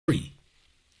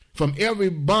from every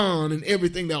bond and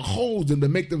everything that holds them to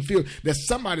make them feel that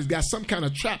somebody's got some kind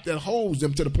of trap that holds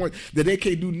them to the point that they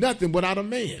can't do nothing without a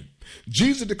man.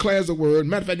 Jesus declares the word.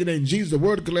 Matter of fact, it ain't Jesus. The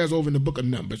word declares over in the book of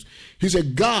Numbers. He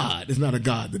said, God is not a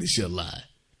God that he shall lie.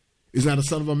 He's not a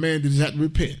son of a man that he has to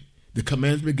repent. The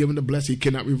command's been given to bless. He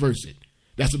cannot reverse it.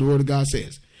 That's what the word of God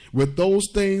says. With those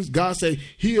things, God said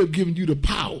he has given you the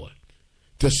power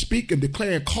to speak and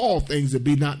declare and call things that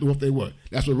be not what they were.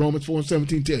 That's what Romans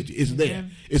 4:17 tells you. It's there.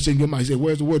 It's in your mouth. He said,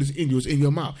 where's the word? It's in you. It's in your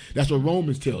mouth. That's what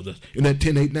Romans tells us in that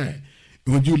 10:8-9.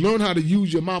 When you learn how to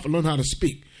use your mouth and learn how to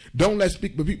speak, don't let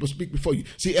people speak before you.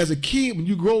 See, as a kid, when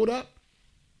you grow up,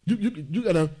 you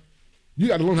gotta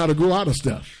learn how to grow out of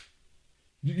stuff.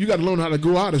 You got to learn how to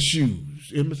grow out of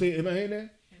shoes. Am I hearing that? Amen.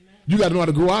 You got to know how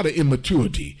to grow out of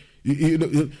immaturity.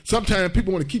 Sometimes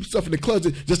people want to keep stuff in the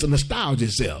closet just to nostalgia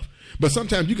itself. But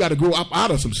sometimes you got to grow up out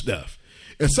of some stuff.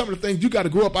 And some of the things you got to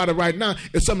grow up out of right now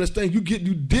is some of the things you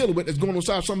deal with that's going on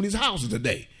inside some of these houses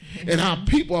today. And how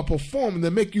people are performing to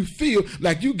make you feel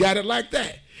like you got it like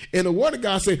that. And the word of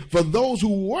God says, for those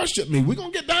who worship me, we're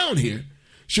going to get down here,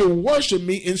 shall worship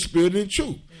me in spirit and in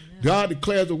truth. God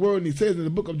declares the word, and he says in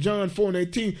the book of John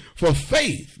 4:18, for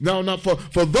faith. No, not for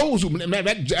those who,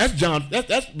 that's John,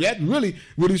 that's really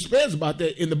what he says about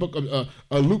that in the book of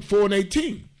Luke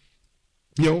 4:18.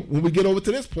 You know, when we get over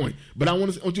to this point. But I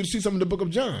want you to see something in the book of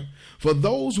John. For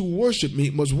those who worship me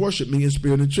must worship me in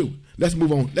spirit and truth. Let's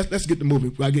move on. Let's get the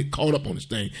movie. I get caught up on this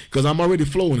thing because I'm already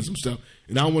flowing in some stuff,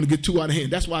 and I don't want to get too out of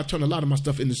hand. That's why I turn a lot of my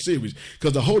stuff in the series,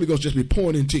 because the Holy Ghost just be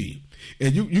pouring into you.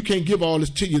 And you can't give all this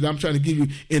to you that I'm trying to give you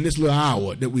in this little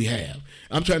hour that we have.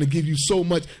 I'm trying to give you so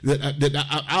much that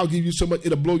I'll give you so much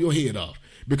it'll blow your head off.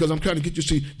 Because I'm trying to get you to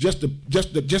see just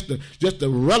the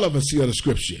relevancy of the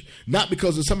scripture. Not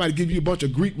because of somebody give you a bunch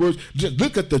of Greek words. Just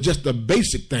look at just the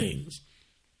basic things.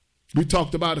 We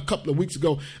talked about a couple of weeks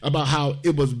ago about how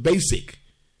it was basic.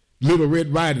 Little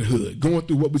Red Riding Hood going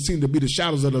through what would seem to be the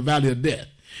shadows of the valley of death.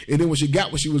 And then when she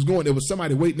got where she was going, there was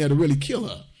somebody waiting there to really kill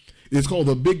her. It's called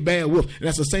the big bad wolf. And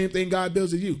that's the same thing God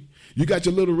does to you. You got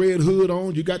your little red hood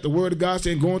on. You got the word of God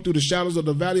saying going through the shadows of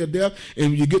the valley of death.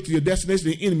 And when you get to your destination,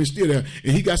 the enemy's still there.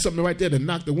 And he got something right there to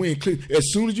knock the wind clean.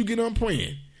 As soon as you get on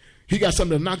praying, he got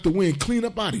something to knock the wind clean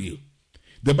up out of you.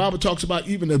 The Bible talks about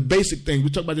even the basic things. We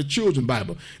talk about the children's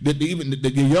Bible, even the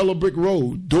yellow brick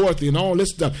road, Dorothy, and all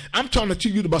this stuff. I'm talking to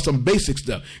you about some basic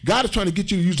stuff. God is trying to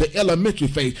get you to use the elementary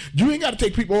faith. You ain't got to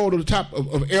take people all to the top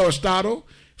of Aristotle,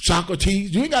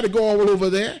 Socrates. You ain't got to go all over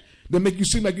there to make you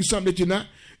seem like you're something that you're not.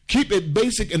 Keep it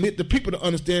basic and let the people to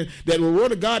understand that the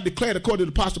word of God declared, according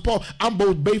to the Apostle Paul, I'm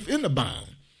both base and the bound.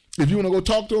 If you want to go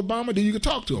talk to Obama, then you can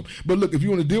talk to him. But look, if you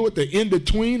want to deal with the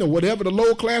in-between or whatever, the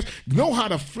lower class, know how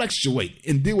to fluctuate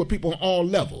and deal with people on all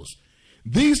levels.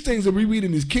 These things that we read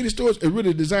in these kiddie stories are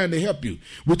really designed to help you.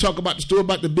 We talk about the story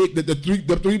about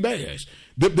the three bears.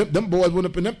 Them boys went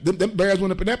up in them bears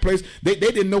went up in that place. They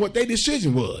didn't know what their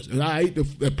decision was. And I ate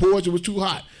the porridge was too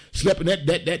hot. Slept in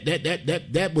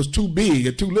that was too big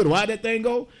and too little. Why'd that thing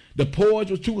go? The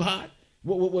porridge was too hot.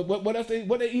 What else?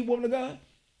 What they eat, woman of God?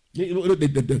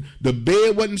 The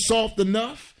bed wasn't soft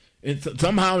enough, and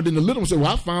somehow then the little one said,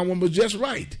 "Well, I found one was just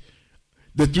right."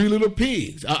 The three little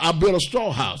pigs. I built a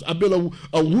straw house. I built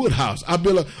a wood house. I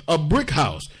built a brick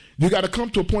house. You got to come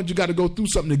to a point, you got to go through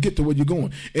something to get to where you're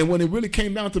going. And when it really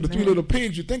came down to the three little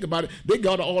pigs, you think about it, they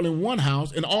got it all in one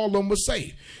house and all of them were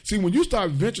safe. See, when you start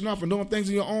venturing off and doing things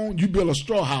on your own, you build a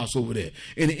straw house over there.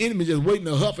 And the enemy just waiting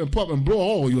to huff and puff and blow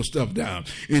all your stuff down.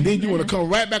 And then you want to come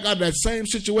right back out of that same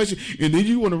situation. And then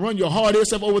you want to run your hard-headed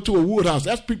stuff over to a wood house.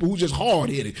 That's people who just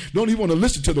hard-headed. Don't even want to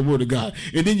listen to the word of God.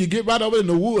 And then you get right over in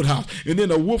the wood house. And then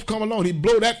a wolf come along, he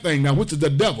blow that thing now, which is the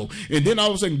devil. And then all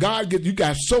of a sudden, you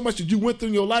got so much that you went through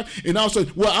in your life. And all of a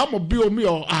sudden, well, I'm going to build me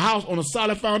a house on a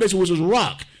solid foundation, which is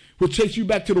rock, which takes you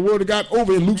back to the word of God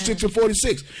over in Luke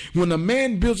 6:46. When a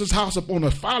man builds his house up on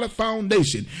a solid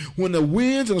foundation, when the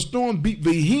winds and the storm beat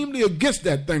vehemently against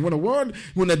that thing,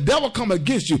 when the devil come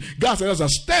against you, God said there's a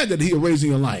standard he'll raise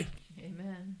in your life.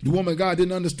 Amen. The woman of God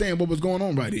didn't understand what was going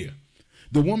on right here.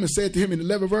 The woman said to him in the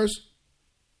 11th verse,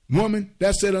 "Woman,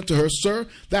 that said unto her, Sir,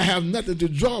 thou have nothing to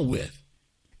draw with,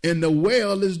 and the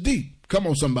well is deep." Come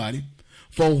on, somebody.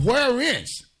 For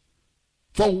whereince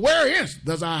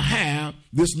does I have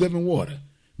this living water?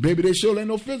 Baby, they sure ain't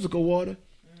no physical water.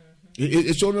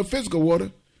 It sure ain't no physical water.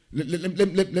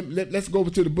 Let's go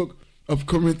over to the book of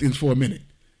Corinthians for a minute.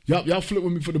 Y'all flip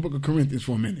with me for the book of Corinthians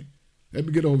for a minute. Let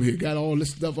me get over here. Got all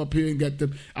this stuff up here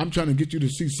and I'm trying to get you to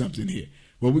see something here.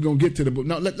 Well, we're going to get to the book.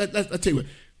 Now, let's tell you what.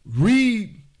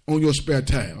 Read on your spare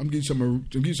time. I'm giving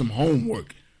you some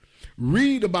homework.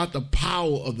 Read about the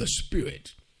power of the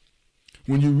Spirit.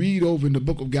 when you read over in the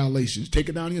book of Galatians, take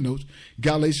it down in your notes,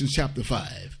 Galatians chapter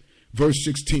 5, verse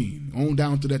 16, on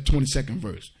down to that 22nd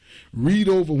verse. Read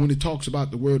over when it talks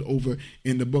about the word over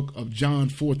in the book of John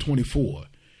 4:24.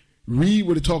 Read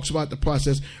what it talks about the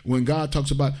process when God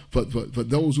talks about for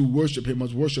those who worship him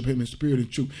must worship him in spirit and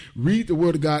truth. Read the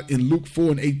word of God in Luke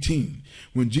 4:18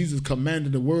 when Jesus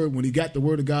commanded the word, when he got the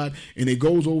word of God, and it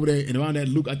goes over there and around that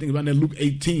Luke, I think around that Luke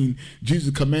 18,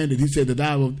 Jesus commanded, he said that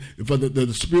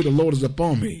the Spirit of the Lord is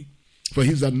upon me. For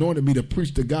he's anointed me to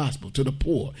preach the gospel to the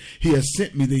poor. He has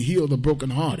sent me to heal the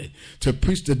brokenhearted, to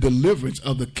preach the deliverance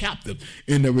of the captive,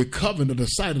 and the recovering of the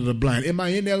sight of the blind. Am I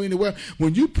in there anywhere?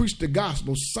 When you preach the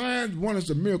gospel, signs, wonders,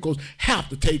 and miracles have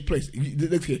to take place.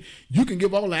 You can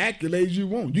give all the accolades you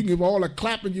want. You can give all the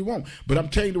clapping you want. But I'm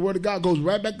telling you, the word of God goes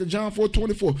right back to John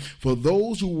 4:24. For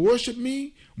those who worship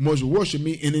me must worship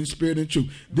me in spirit and truth.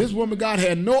 This woman, God,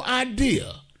 had no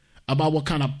idea about what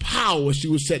kind of power she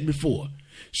was setting before.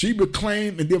 She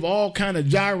proclaimed and did all kind of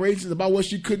gyrations about what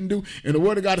she couldn't do. And the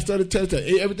word of God started telling her,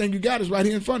 hey, everything you got is right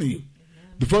here in front of you.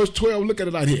 Amen. The verse 12, look at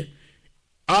it right here.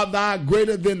 Art thou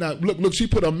greater than thy, look, she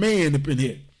put a man up in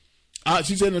here.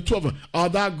 She said in the 12th,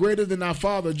 art thou greater than our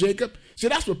father Jacob? See,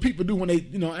 that's what people do when they,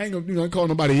 I ain't gonna call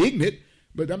nobody ignorant,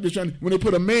 but I'm just trying, when they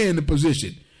put a man in the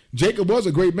position. Jacob was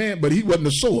a great man, but he wasn't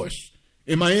the source.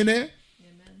 Am I in there?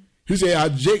 Amen. He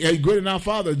said, greater than our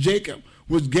father Jacob,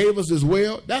 which gave us this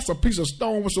well. That's a piece of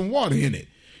stone with some water in it.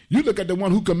 You look at the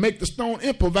one who can make the stone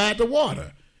and provide the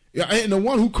water. And the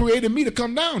one who created me to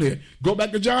come down here. Go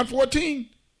back to John 14.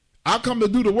 I come to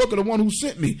do the work of the one who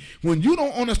sent me. When you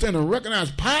don't understand and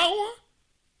recognize power,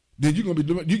 then you're going to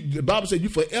be doing, the Bible said you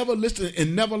forever listening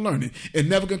and never learning and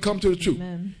never can come to the truth.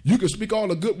 Amen. You can speak all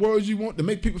the good words you want to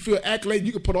make people feel accolade.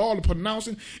 You can put all the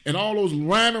pronouncing and all those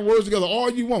rhyming words together all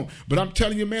you want. But I'm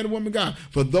telling you, man and woman, God,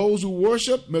 for those who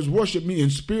worship must worship me in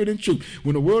spirit and truth.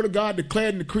 When the word of God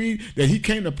declared in the creed that he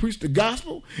came to preach the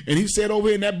gospel, and he said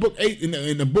over in that book 8,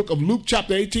 in the book of Luke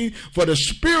chapter 18, for the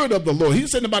Spirit of the Lord. He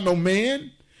said about no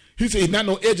man. He said not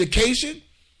no education.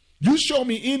 You show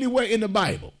me anywhere in the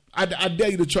Bible. I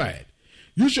dare you to try it.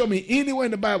 You show me anywhere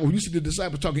in the Bible you see the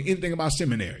disciples talking anything about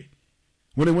seminary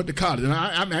when they went to college. And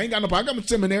I ain't got no problem. I got a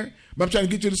seminary, but I'm trying to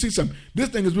get you to see something. This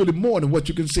thing is really more than what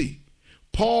you can see.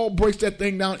 Paul breaks that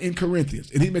thing down in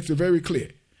Corinthians, and he makes it very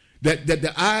clear that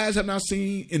the eyes have not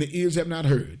seen and the ears have not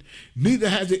heard. Neither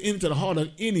has it entered the heart of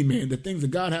any man the things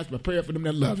that God has prepared for them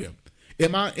that love him.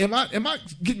 Am I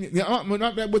getting? Am I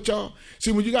not that with y'all?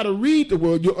 See, when you got to read the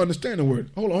word, you'll understand the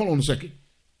word. Hold on a second.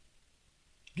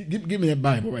 Give me that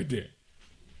Bible right there.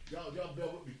 Y'all bear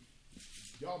with me.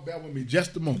 Y'all bear with me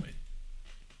just a moment.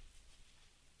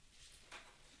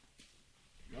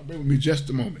 Y'all bear with me just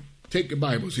a moment. Take your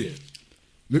Bibles here.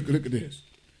 Look at this.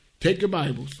 Take your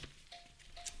Bibles.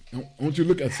 I want you to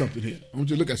look at something here.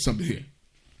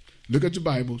 Look at your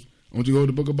Bibles. I want you to go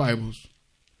to the book of Bibles.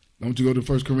 I want you to go to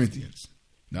 1 Corinthians.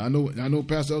 Now I know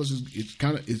Pastor Ellis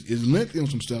is lengthy on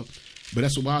some stuff, but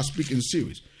that's why I speak in the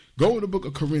series. Go to the book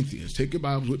of Corinthians. Take your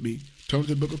Bibles with me. Turn to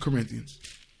the book of Corinthians.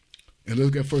 And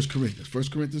let's look at 1 Corinthians. 1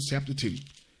 Corinthians chapter 2. And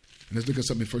let's look at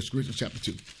something in 1 Corinthians chapter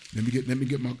 2. Let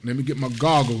me get my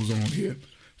goggles on here,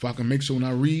 so I can make sure when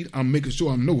I read, I'm making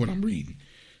sure I know what I'm reading.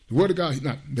 The word of God.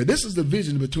 Now, this is the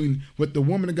vision between what the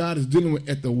woman of God is dealing with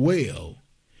at the well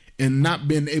and not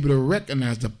being able to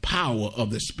recognize the power of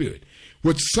the Spirit,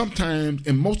 which sometimes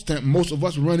and most of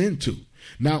us run into.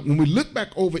 Now, when we look back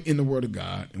over in the Word of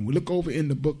God, and we look over in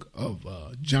the book of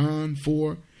John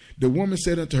 4, the woman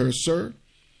said unto her, Sir,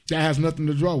 that has nothing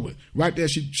to draw with. Right there,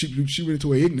 she went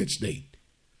into an ignorant state.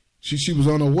 She was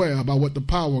unaware about what the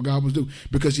power of God was doing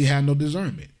because she had no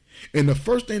discernment. And the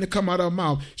first thing to come out of her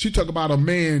mouth, she talked about a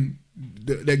man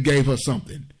that gave her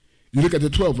something. You look at the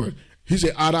 12th verse. He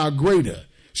said, art thou greater?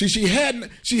 She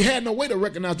had no way to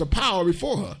recognize the power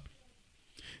before her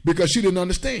because she didn't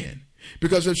understand.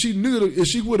 Because if she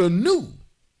would have knew,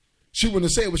 she wouldn't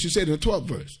have said what she said in the 12th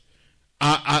verse.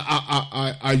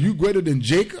 Are you greater than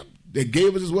Jacob that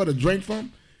gave us his water to drink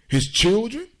from, his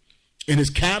children and his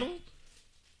cattle?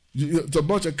 It's a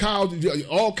bunch of cows,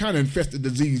 all kind of infested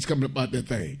disease coming up out that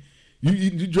thing.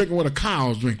 You drinking what the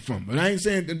cows drink from. And I ain't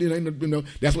saying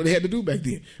that's what they had to do back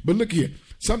then. But look here,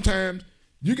 sometimes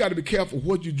you got to be careful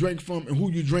what you drink from and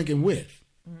who you're drinking with.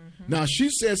 Mm-hmm. Now, she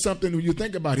said something when you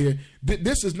think about here,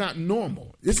 this is not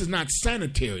normal. This is not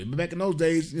sanitary. But back in those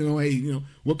days,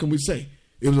 what can we say?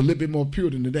 It was a little bit more pure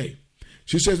than today.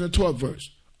 She says in the 12th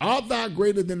verse, art thou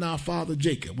greater than our father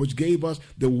Jacob, which gave us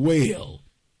the well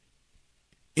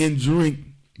and drink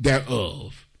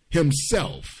thereof,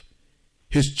 himself,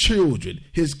 his children,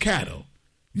 his cattle.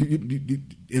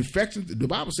 Infections, the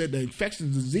Bible said the infectious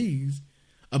disease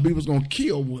I believe it's going to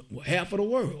kill half of the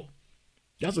world.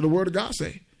 That's what the word of God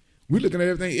say. We're looking at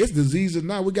everything. It's diseases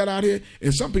now we got out here,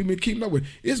 and some people keeping up with it.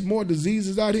 It's more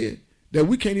diseases out here that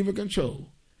we can't even control.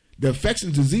 The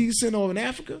infectious disease center over in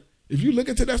Africa, if you look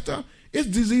into that stuff, it's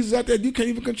diseases out there you can't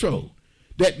even control,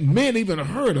 that men even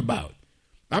heard about.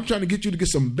 I'm trying to get you to get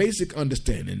some basic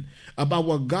understanding about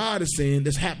what God is saying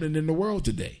that's happening in the world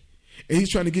today. And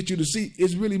he's trying to get you to see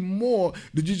it's really more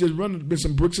than you just run with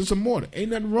some bricks and some mortar.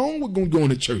 Ain't nothing wrong with going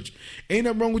to church. Ain't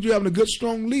nothing wrong with you having a good,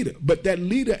 strong leader. But that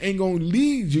leader ain't going to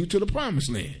lead you to the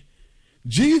promised land.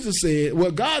 Jesus said,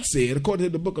 well, God said, according to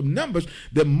the book of Numbers,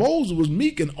 that Moses was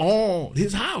meek in all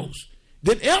his house.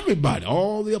 Then everybody,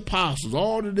 all the apostles,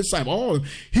 all the disciples, all of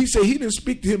them, he said he didn't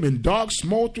speak to him in dark,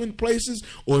 smoldering places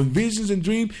or in visions and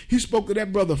dreams. He spoke to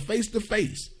that brother face to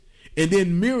face. And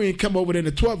then Miriam come over there in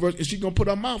the 12th verse, and she's going to put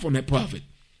her mouth on that prophet.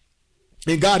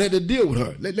 And God had to deal with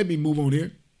her. Let me move on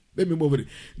here. Let me move it.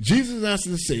 Jesus answered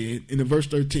and said in the verse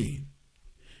 13,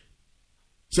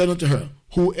 said unto her,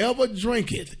 whoever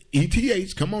drinketh,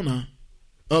 ETH, come on now,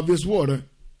 of this water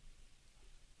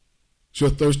shall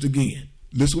thirst again.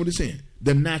 Listen what it's saying.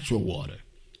 The natural water.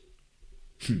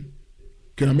 Can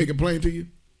I make it plain to you?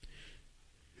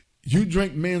 You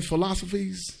drink men's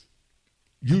philosophies.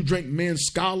 You drink men's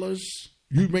scholars.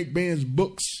 You drink men's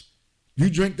books. You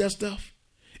drink that stuff.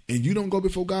 And you don't go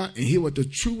before God and hear what the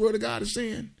true word of God is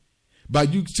saying.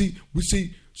 But you see,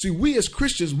 we as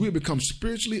Christians, we become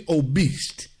spiritually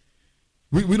obese.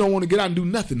 We don't want to get out and do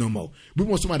nothing no more. We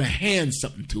want somebody to hand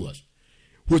something to us.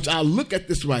 Which I look at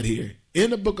this right here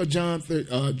in the book of John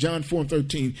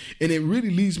 4:13, and it really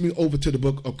leads me over to the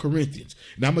book of Corinthians.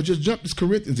 Now I'm going to just jump this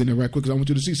Corinthians in there right quick because I want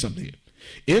you to see something here.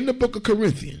 In the book of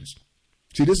Corinthians,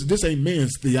 see, this ain't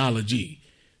man's theology.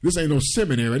 This ain't no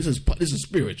seminary. This is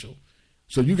spiritual.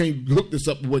 So you can't hook this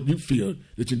up with what you feel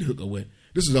that you need to hook up with.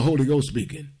 This is the Holy Ghost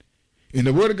speaking. And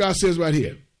the word of God says right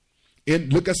here,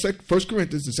 look at 1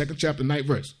 Corinthians, the 2nd chapter, 9th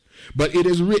verse. But it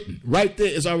is written. Right there,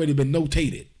 it's already been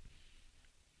notated.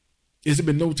 It's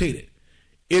been notated.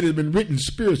 It has been written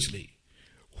spiritually.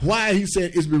 Why he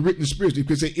said it's been written spiritually?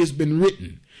 Because it's been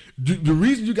written. The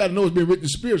reason you got to know it's been written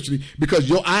spiritually, because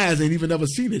your eyes ain't even ever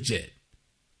seen it yet.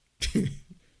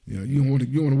 You want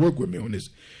to work with me on this.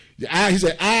 He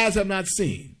said, eyes have not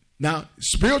seen. Now,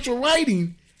 spiritual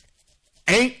writing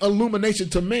ain't illumination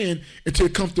to man until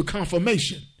it comes to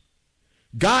confirmation.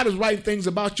 God is writing things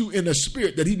about you in the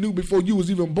spirit that he knew before you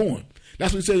was even born.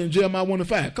 That's what he said in Jeremiah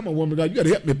 1:5. Come on, woman of God, you got to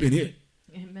help me up in here.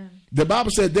 Amen. The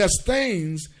Bible said there's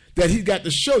things that he got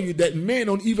to show you that men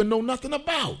don't even know nothing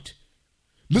about.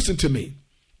 Listen to me.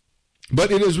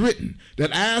 But it is written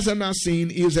that eyes have not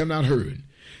seen, ears have not heard,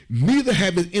 neither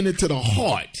have it entered to the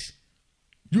heart.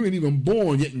 You ain't even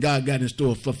born yet, and God got in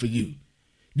store for you.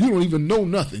 You don't even know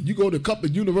nothing. You go to a couple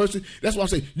of universities. That's why I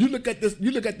say, you look at this,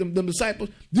 you look at them disciples,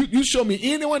 you show me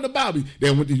anyone in the Bible.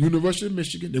 They went to the University of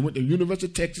Michigan, they went to the University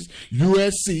of Texas,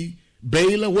 USC,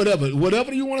 Baylor,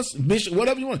 whatever you want to, Michigan,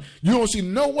 whatever you want. You don't see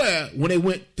nowhere when they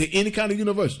went to any kind of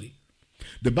university.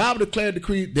 The Bible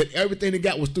decreed that everything they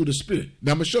got was through the Spirit.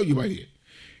 Now I'm going to show you right here.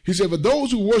 He said, for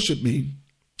those who worship me,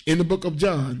 in the book of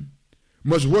John,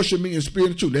 must worship me in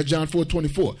spirit and truth. That's John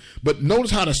 4:24. But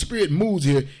notice how the Spirit moves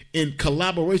here in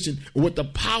collaboration with the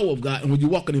power of God, and when you're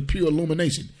walking in pure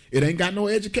illumination. It ain't got no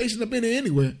education up in it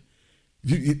anywhere.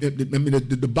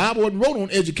 The Bible wasn't wrote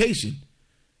on education.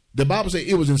 The Bible said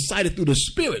it was incited through the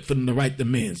Spirit for them to write the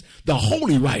men's. The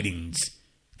holy writings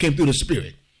came through the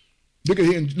Spirit. Look at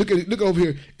here. Look over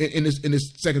here in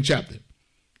this second chapter.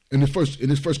 In this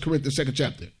first Corinthians 2nd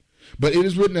chapter. But it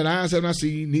is written that eyes have not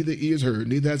seen, neither ears heard,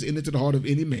 neither has entered into the heart of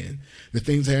any man the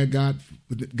things that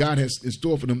God has in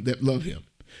store for them that love him.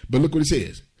 But look what it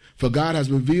says. For God has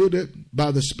revealed it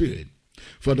by the Spirit.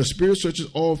 For the Spirit searches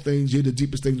all things, yea, the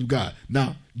deepest things of God.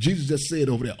 Now, Jesus just said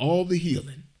over there, all the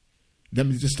healing. Let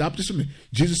me just stop this a minute.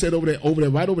 Jesus said right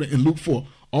over there in Luke 4,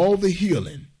 all the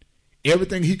healing,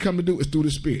 everything he come to do is through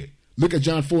the Spirit. Look at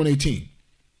John 4:18.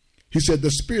 He said,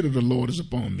 the Spirit of the Lord is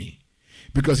upon me,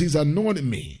 because he's anointed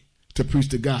me to preach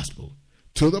the gospel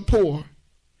to the poor.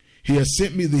 He has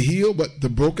sent me to heal but the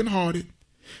brokenhearted,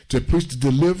 to preach the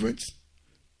deliverance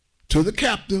to the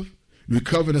captive,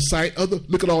 recover the sight of the,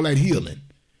 look at all that healing,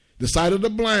 the sight of the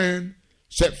blind,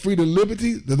 set free the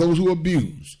liberty to those who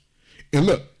abuse. And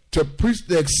look, to preach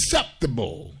the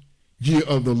acceptable year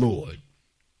of the Lord.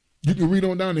 You can read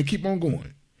on down and keep on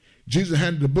going. Jesus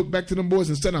handed the book back to them boys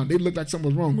and sat down. They looked like something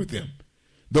was wrong with them.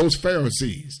 Those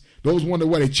Pharisees, those wonder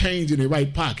why they changed in their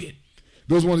right pocket.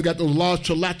 Those ones that got those large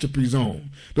philanthropies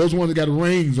on. Those ones that got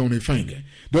rings on their finger.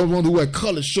 Those ones who wear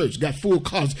colored shirts, got full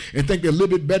collars, and think they're a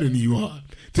little bit better than you are.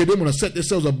 They want to set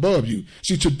themselves above you.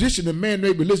 See, tradition and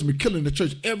man-made religion been killing the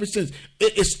church ever since.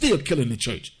 It's still killing the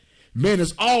church. Man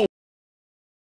is all